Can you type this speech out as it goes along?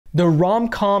The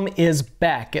rom-com is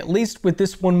back, at least with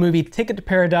this one movie, Ticket to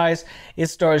Paradise. It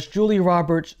stars Julia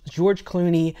Roberts, George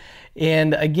Clooney,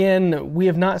 and again, we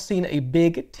have not seen a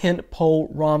big tentpole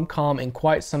rom-com in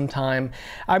quite some time.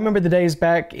 I remember the days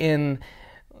back in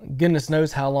goodness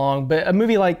knows how long, but a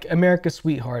movie like America's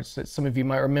Sweethearts that some of you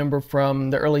might remember from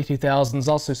the early 2000s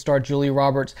also starred Julia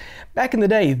Roberts. Back in the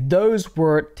day, those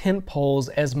were tentpoles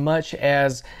as much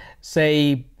as,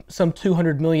 say, some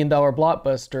 $200 million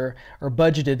blockbuster or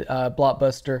budgeted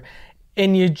blockbuster,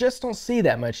 and you just don't see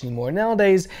that much anymore.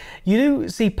 Nowadays, you do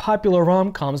see popular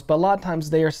rom-coms, but a lot of times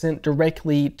they are sent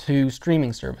directly to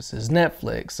streaming services.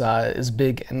 Netflix is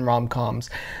big in rom-coms.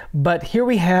 But here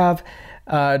we have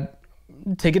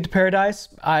Ticket to Paradise.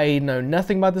 I know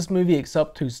nothing about this movie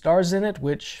except who stars in it,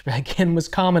 which again was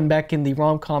common back in the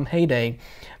rom-com heyday.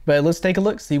 But let's take a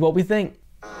look, see what we think.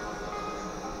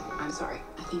 I'm sorry.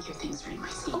 I think your things are in my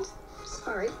seat. Oh,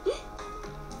 sorry.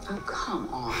 Oh, come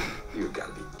on. You've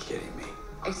got to be kidding me.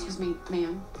 Excuse me,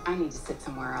 ma'am. I need to sit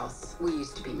somewhere else. We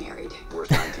used to be married.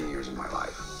 Worst 19 years of my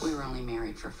life. We were only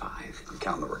married for 5. I'm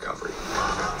counting the recovery.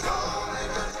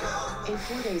 In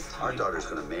 4 days' time. Our daughter's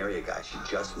going to marry a guy she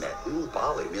just met in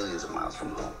Bali, millions of miles from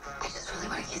home. I just really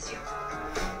want to kiss you.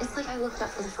 It's like I looked up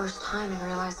for the first time and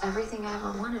realized everything I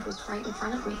ever wanted was right in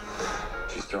front of me.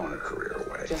 She's throwing her career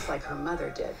away. Just like her mother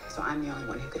did. So I'm the only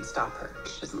one who can stop her.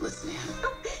 She doesn't listen to him.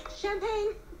 Oh,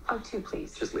 champagne. Oh, 2,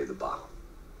 please. Just leave the bottle.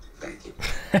 Thank you.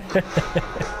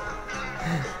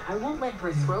 I won't let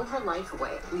her throw her life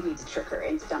away. We need to trick her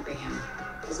into dumping him.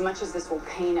 As much as this will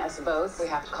pain us both, we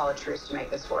have to call a truce to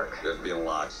make this work. Just be in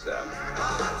lockstep.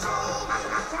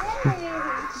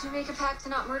 Did you make a pact to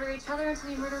not murder each other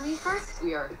until you murder me first?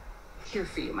 We are here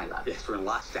for you, my love. Yes, we're in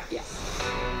lockstep. Yes.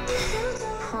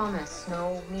 Promise,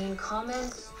 no mean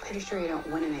comments, Pretty sure you don't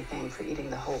win anything for eating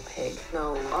the whole pig.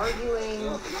 no arguing,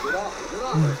 Get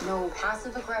off. no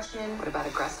passive aggression. What about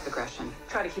aggressive aggression?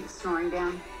 Try to keep the snoring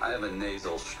down. I have a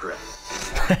nasal strip.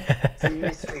 It's a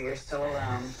mystery you're still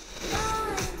alone.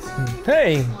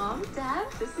 Hey, Mom, Dad,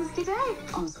 this is G'day.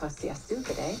 On se voit si à soupe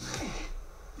today.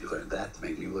 You learned that to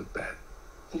make me look bad.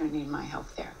 You don't need my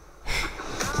help there.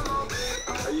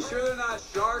 Are you sure they're not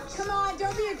sharks? Come on,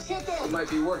 don't be a chicken. You might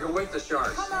be working with the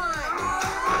sharks. Come on.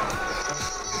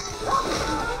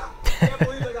 Can't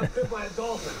believe I got bit by a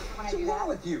dolphin. What's wrong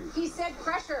with you? He said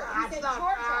pressure. He said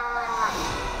torture.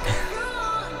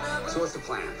 So what's the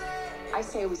plan? I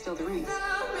say we steal the rings.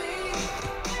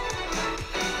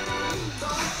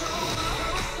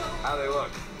 How they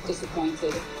look?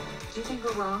 Disappointed. Do you think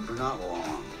we're wrong? We're not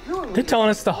long. Who are we they're telling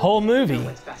us the whole to know movie.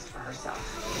 what's best for herself?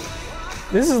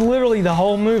 This is literally the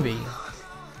whole movie.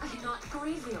 I cannot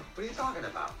believe you. What are you talking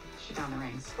about? She found the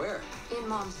rings. Where? In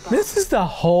Mom's bed. This is the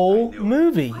whole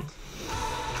movie.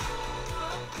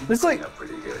 It's like, Up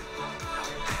pretty good.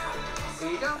 Here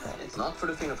you go. It's not for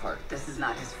the faint of heart. This is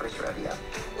not his first rodeo.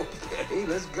 Okay,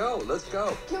 let's go. Let's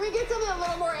go. Can we get something a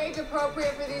little more age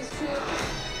appropriate for these two?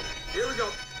 Here we go.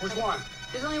 Which one?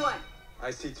 There's only one.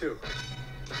 I see 2.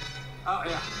 Oh,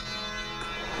 yeah.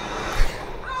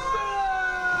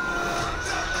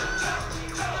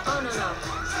 Oh, no.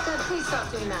 Dad, please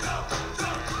stop doing that.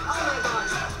 Oh, my God.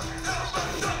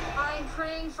 I'm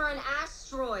praying for an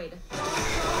asteroid.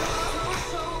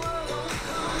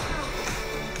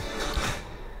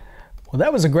 well,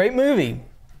 that was a great movie.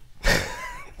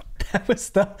 that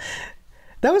was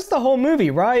the whole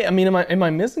movie, right? I mean, am I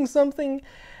missing something?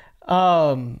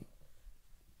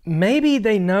 Maybe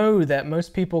they know that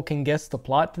most people can guess the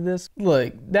plot to this.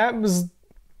 Look, that was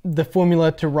the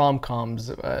formula to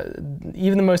rom-coms,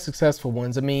 even the most successful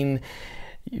ones. I mean,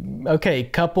 okay,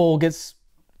 couple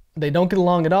they don't get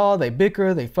along at all, they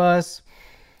bicker, they fuss,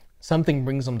 something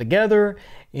brings them together.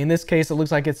 In this case, it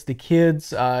looks like it's the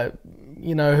kids,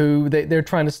 who they're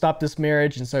trying to stop this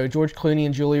marriage, and so George Clooney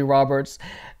and Julia Roberts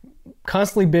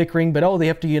constantly bickering, but they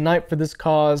have to unite for this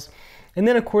cause. And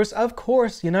then, of course,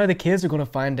 the kids are going to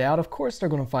find out. Of course they're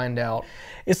going to find out.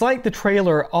 It's like the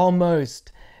trailer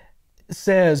almost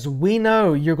says, we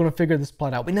know you're going to figure this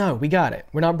plot out. We know, we got it.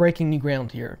 We're not breaking new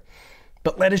ground here.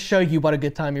 But let us show you what a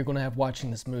good time you're going to have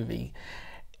watching this movie.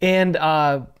 And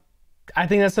I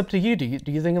think that's up to you. Do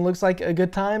you think it looks like a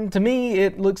good time? To me,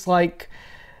 it looks like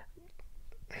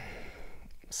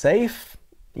safe.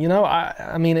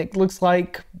 I mean, it looks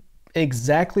like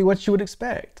exactly what you would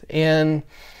expect. And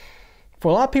for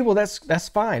a lot of people, that's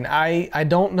fine. I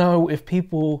don't know if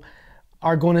people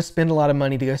are going to spend a lot of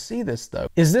money to go see this, though.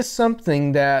 Is this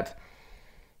something that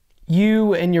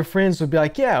you and your friends would be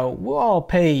like, yeah, we'll all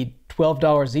pay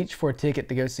 $12 each for a ticket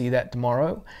to go see that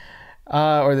tomorrow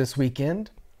or this weekend?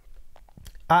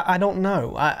 I don't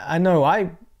know. I know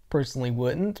I personally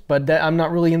wouldn't, but I'm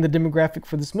not really in the demographic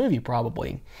for this movie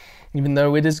probably. Even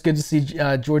though it is good to see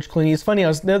George Clooney. It's funny,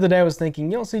 the other day I was thinking,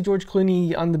 you don't see George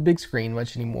Clooney on the big screen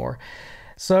much anymore.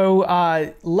 So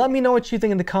let me know what you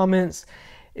think in the comments.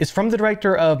 It's from the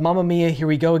director of Mamma Mia, Here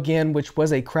We Go Again, which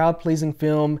was a crowd-pleasing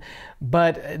film,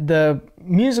 but the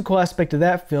musical aspect of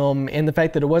that film and the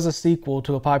fact that it was a sequel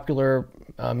to a popular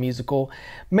musical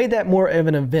made that more of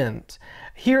an event.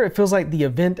 Here it feels like the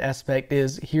event aspect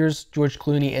is, here's George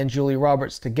Clooney and Julia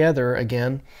Roberts together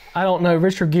again. I don't know,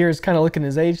 Richard Gere is kind of looking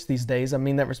his age these days. I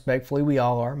mean that respectfully, we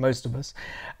all are, most of us.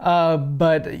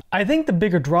 But I think the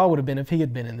bigger draw would have been if he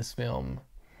had been in this film.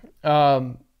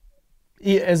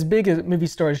 As big a movie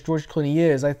star as George Clooney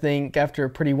is, I think after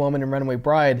Pretty Woman and Runaway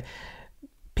Bride,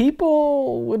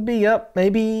 people would be up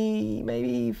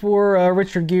maybe for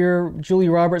Richard Gere,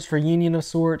 Julia Roberts for Union of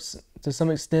sorts to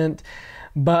some extent.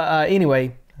 But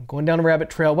anyway, going down a rabbit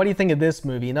trail. What do you think of this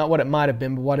movie? Not what it might have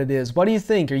been, but what it is. What do you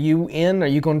think? Are you in? Are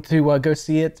you going to go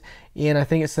see it in, I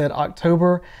think it said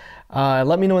October?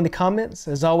 Let me know in the comments.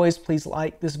 As always, please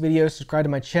like this video, subscribe to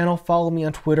my channel, follow me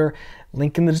on Twitter,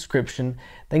 link in the description.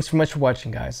 Thanks so much for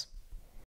watching, guys.